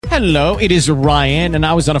Hello, it is Ryan, and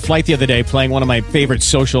I was on a flight the other day playing one of my favorite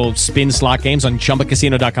social spin slot games on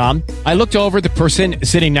ChumbaCasino.com. I looked over at the person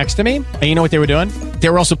sitting next to me, and you know what they were doing? They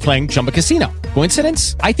were also playing Chumba Casino.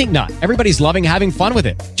 Coincidence? I think not. Everybody's loving having fun with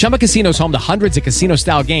it. Chumba Casino is home to hundreds of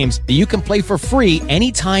casino-style games that you can play for free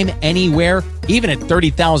anytime, anywhere, even at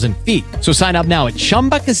 30,000 feet. So sign up now at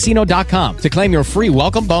ChumbaCasino.com to claim your free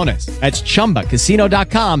welcome bonus. That's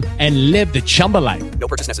ChumbaCasino.com and live the Chumba life. No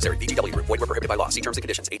purchase necessary. VGW. Void where prohibited by law. See terms and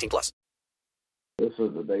conditions. 18+. This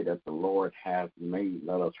is the day that the Lord has made.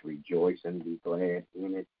 Let us rejoice and be glad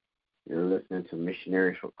in it. You're listening to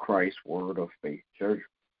Missionaries for Christ, Word of Faith Church.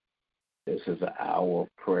 This is an hour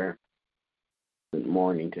of prayer. Good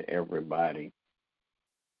morning to everybody.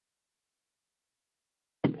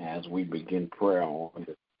 As we begin prayer on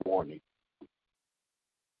this morning,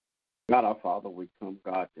 God our Father, we come,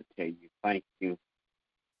 God, to tell you thank you.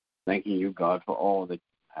 Thanking you, God, for all that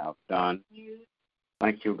you have done.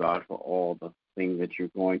 Thank you, God, for all the things that you're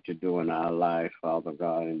going to do in our lives, Father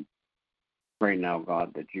God. And pray now,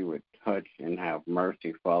 God, that you would touch and have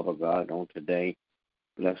mercy, Father God, on today.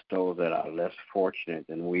 Bless those that are less fortunate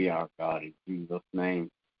than we are, God, in Jesus' name.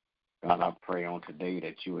 God, I pray on today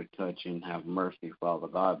that you would touch and have mercy, Father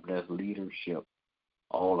God. Bless leadership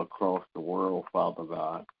all across the world, Father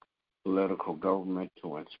God, political,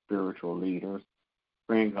 governmental, and spiritual leaders.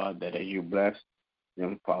 Praying, God, that as you bless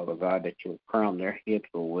them, Father God, that you would crown their heads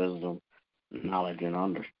with wisdom, knowledge, and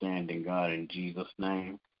understanding, God, in Jesus'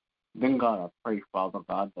 name. Then, God, I pray, Father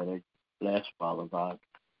God, that as you bless, Father God,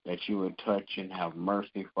 that you would touch and have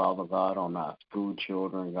mercy, Father God, on our school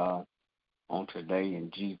children, God, on today in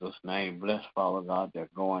Jesus' name. Bless, Father God, they're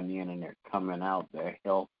going in and they're coming out, their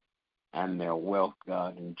health and their wealth,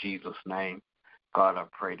 God, in Jesus' name. God, I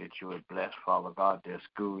pray that you would bless, Father God, their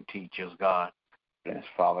school teachers, God. Bless,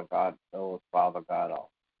 Father God, those, Father God,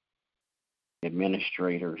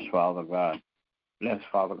 administrators, Father God. Bless,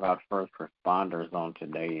 Father God, first responders on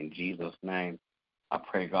today in Jesus' name. I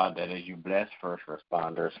pray, God, that as you bless first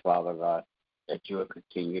responders, Father God, that you will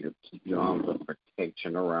continue to keep your arms of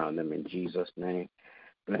protection around them in Jesus' name.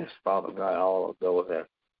 Bless, Father God, all of those that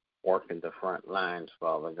work in the front lines,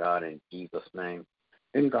 Father God, in Jesus' name.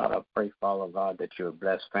 Then, God, I pray, Father God, that you will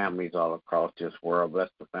bless families all across this world. Bless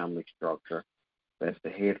the family structure. Bless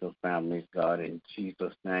the heads of families, God, in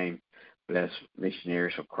Jesus' name. Bless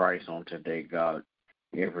Missionaries for Christ on today, God.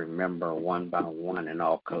 Every member one by one and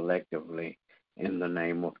all collectively in the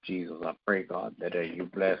name of Jesus. I pray, God, that as you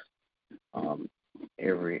bless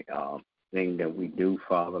every thing that we do,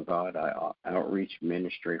 Father God, our outreach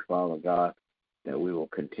ministry, Father God, that we will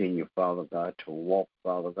continue, Father God, to walk,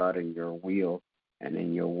 Father God, in your will and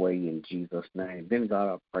in your way in Jesus' name. Then,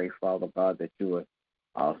 God, I pray, Father God, that you would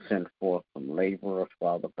send forth some laborers,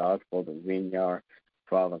 Father God, for the vineyard.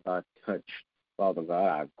 Father God, touch, Father God,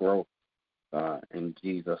 our growth in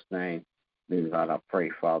Jesus' name. Then, God, I pray,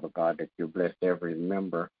 Father God, that you bless every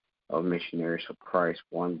member of Missionaries of Christ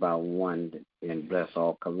one by one and bless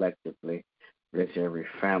all collectively. Bless every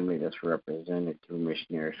family that's represented through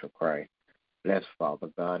Missionaries of Christ. Bless, Father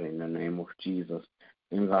God, in the name of Jesus.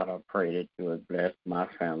 And God, I pray that you would bless my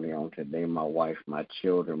family on today, my wife, my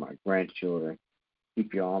children, my grandchildren.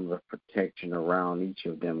 Keep your arms of protection around each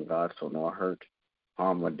of them, God, so no hurt,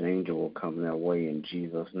 harm, or danger will come their way in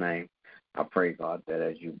Jesus' name. I pray, God, that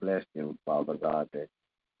as you bless them, Father God, that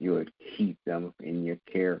you would keep them in your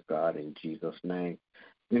care, God, in Jesus' name.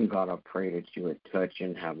 Then, God, I pray that you would touch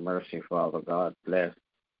and have mercy, Father God. Bless,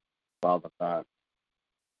 Father God,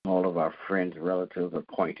 all of our friends, relatives,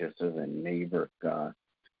 acquaintances, and neighbors, God.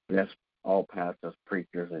 Bless all pastors,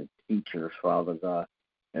 preachers, and teachers, Father God,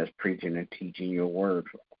 that's preaching and teaching your word,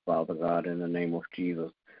 Father God, in the name of Jesus.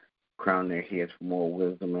 Crown their heads for more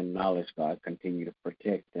wisdom and knowledge, God. Continue to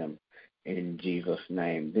protect them in Jesus'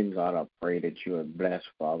 name. Then, God, I pray that you would bless,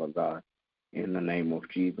 Father God, in the name of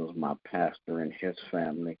Jesus, my pastor and his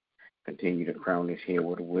family. Continue to crown his head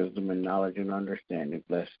with wisdom and knowledge and understanding.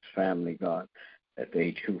 Bless his family, God, that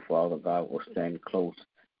they too, Father God, will stand close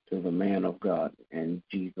to the man of God in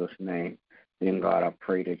Jesus' name. Then, God, I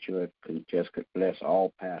pray that you would just bless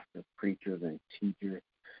all pastors, preachers, and teachers,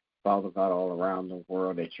 Father God, all around the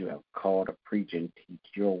world that you have called to preach and teach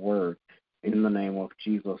your word. In the name of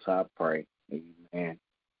Jesus, I pray. Amen.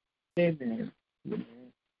 Amen.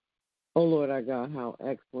 Oh, Lord our God, how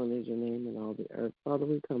excellent is your name in all the earth. Father,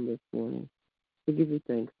 we come this morning to give you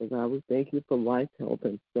thanks, oh God. We thank you for life, health,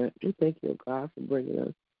 and strength. We thank you, oh God, for bringing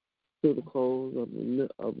us to the close of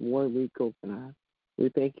 1 week, oh God. We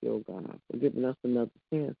thank you, oh God, for giving us another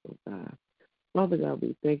chance, oh God. Father God,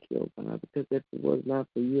 we thank you, oh God, because if it was not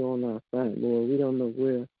for you on our side, Lord, we don't know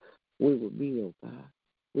where we would be, oh God.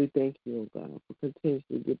 We thank you, oh God, for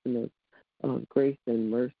continuously giving us grace and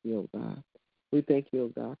mercy, oh God. We thank you,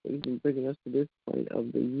 oh God, for even bringing us to this point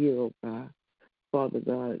of the year, oh God. Father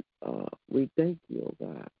God, we thank you, oh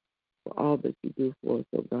God, for all that you do for us,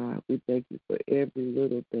 oh God. We thank you for every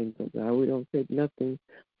little thing, oh God. We don't take nothing,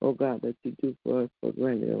 oh God, that you do for us for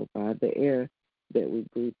granted, oh God. The air that we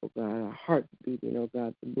breathe, oh God, our hearts beating, oh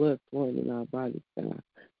God, the blood flowing in our bodies, God.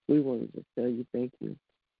 We want to just tell you thank you.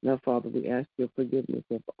 Now, Father, we ask your forgiveness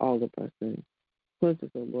of all of our sins. Cleanse us,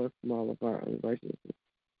 O Lord, from all of our unrighteousness.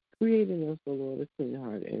 Creating us, O Lord, a clean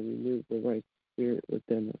heart and renew the right spirit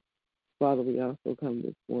within us. Father, we also come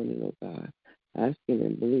this morning, O God, asking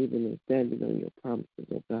and believing and standing on your promises,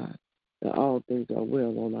 O God, that all things are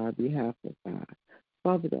well on our behalf, O God.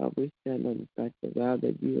 Father God, we stand on the fact, O God,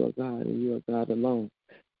 that you are God and you are God alone.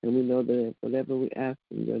 And we know that whatever we ask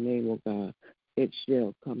in your name, O God, it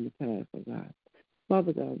shall come to pass, O God.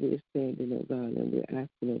 Father God, we are standing, O God, and we're asking,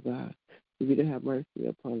 O God, for you to have mercy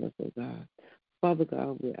upon us, O God. Father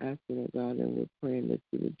God, we're asking, O God, and we're praying that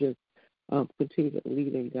you would just continue to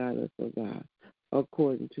lead and guide us, O God,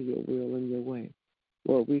 according to your will and your way.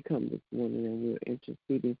 Lord, we come this morning and we're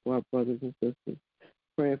interceding for our brothers and sisters,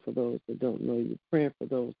 praying for those that don't know you, praying for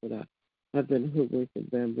those that have been hoodwinked and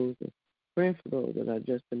bamboozled, praying for those that are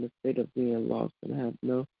just in the state of being lost and have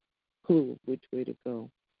no clue which way to go.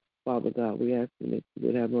 Father God, we ask that you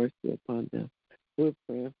would have mercy upon them. We're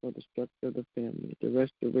praying for the structure of the family, the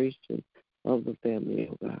restoration of the family,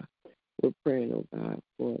 oh God. We're praying, oh God,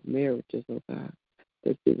 for marriages, oh God,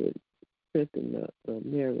 that you would strengthen the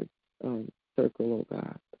marriage circle, oh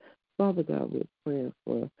God. Father God, we're praying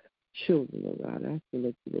for children, oh God, asking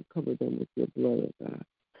that you would cover them with your blood, oh God.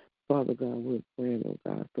 Father God, we're praying, oh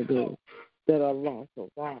God, for those that are lost, oh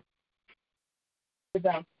God,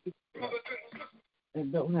 without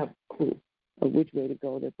and don't have a clue of which way to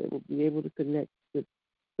go, that they will be able to connect with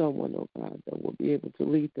someone, oh God, that will be able to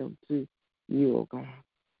lead them to you, oh God.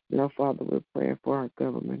 Now, Father, we're praying for our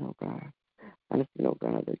government, oh God. I just know,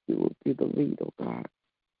 God, that you will be the lead, oh God,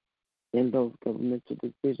 in those governmental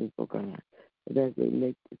decisions, oh God. That as they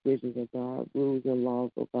make decisions, oh God, rules and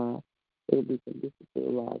laws, oh God, it will be conducive to the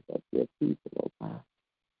lives of their people, oh God.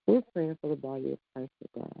 We're praying for the body of Christ,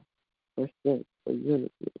 oh God, for strength, for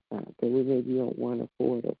unity, oh God, that we may be on one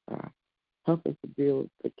accord, oh God, helping to build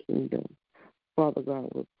the kingdom. Father God,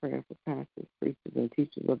 we're praying for pastors, preachers, and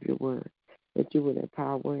teachers of your word, that you would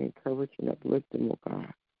empower, encourage, and uplift them, oh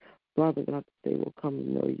God. Father God, that they will come to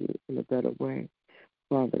know you in a better way.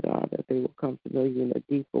 Father God, that they will come to know you in a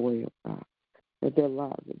deeper way, oh God, that their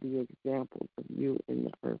lives will be examples of you in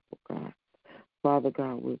the earth, oh God. Father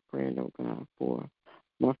God, we're praying, oh God, for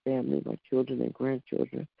my family, my children and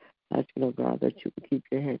grandchildren, asking, oh God, that you would keep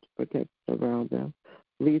your hands of protection around them,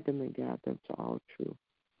 lead them and guide them to all truth.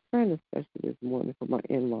 Praying especially this morning for my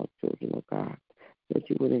in-law children, oh God, that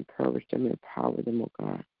you would encourage them, empower them, oh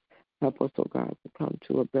God. Help us, oh God, to come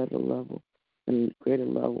to a better level and greater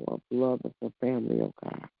level of love as a family, oh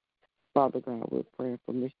God. Father God, we're praying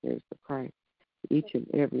for missionaries of Christ, each and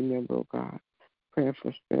every member, oh God. Praying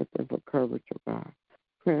for strength and for courage, oh God.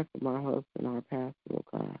 Praying for my husband, our pastor, oh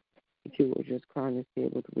God, that you will just crown his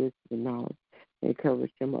head with wisdom and knowledge,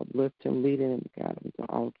 encourage him, uplift him, lead him, and guide him to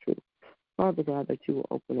all truth. Father God, that you will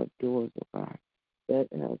open up doors, oh God, that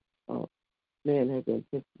man has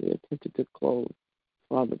attempted to close.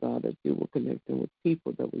 Father God, that you will connect him with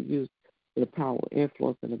people that will use their power,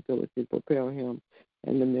 influence, and ability to propel him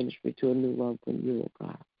and the ministry to a new level in you, oh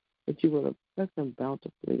God. That you will bless him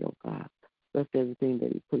bountifully, oh God. Bless everything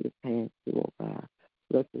that he put his hands to, oh God.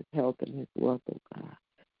 Bless his health and his wealth, oh God.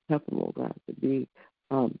 Help him, oh God, to be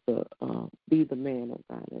the man, oh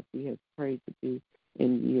God, as he has prayed to be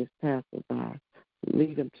in years past, oh God.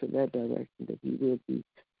 Lead him to that direction that he will be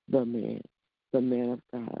the man of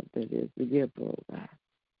God that is the giver, oh God.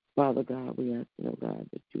 Father God, we ask, oh God,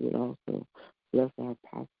 that you would also bless our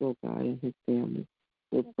apostle, oh God, and his family.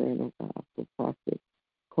 We're praying, oh God, for Prophet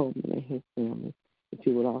Coleman and his family, that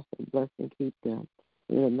you would also bless and keep them.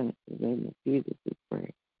 In the master's name of Jesus, we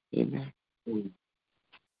pray. Amen.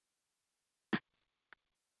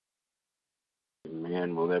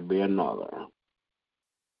 Amen. Will there be another?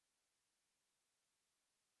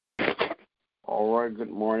 All right, good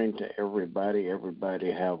morning to everybody.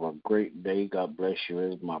 Everybody have a great day. God bless you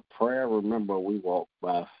is my prayer. Remember, we walk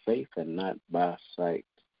by faith and not by sight.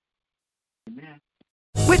 Amen.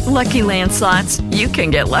 With Lucky Land Slots, you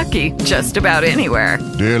can get lucky just about anywhere.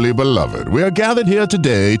 Dearly beloved, we are gathered here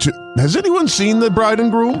today to... Has anyone seen the bride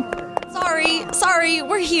and groom? Sorry,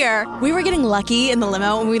 we're here. We were getting lucky in the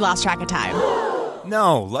limo and we lost track of time.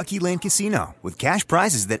 No, Lucky Land Casino, with cash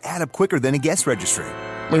prizes that add up quicker than a guest registry.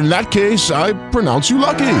 in that case, I pronounce you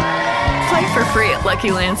lucky. Play for free at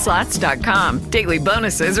LuckyLandSlots.com. Daily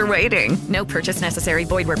bonuses are waiting. No purchase necessary.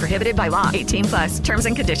 Void where prohibited by law. 18+. Terms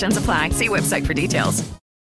and conditions apply. See website for details.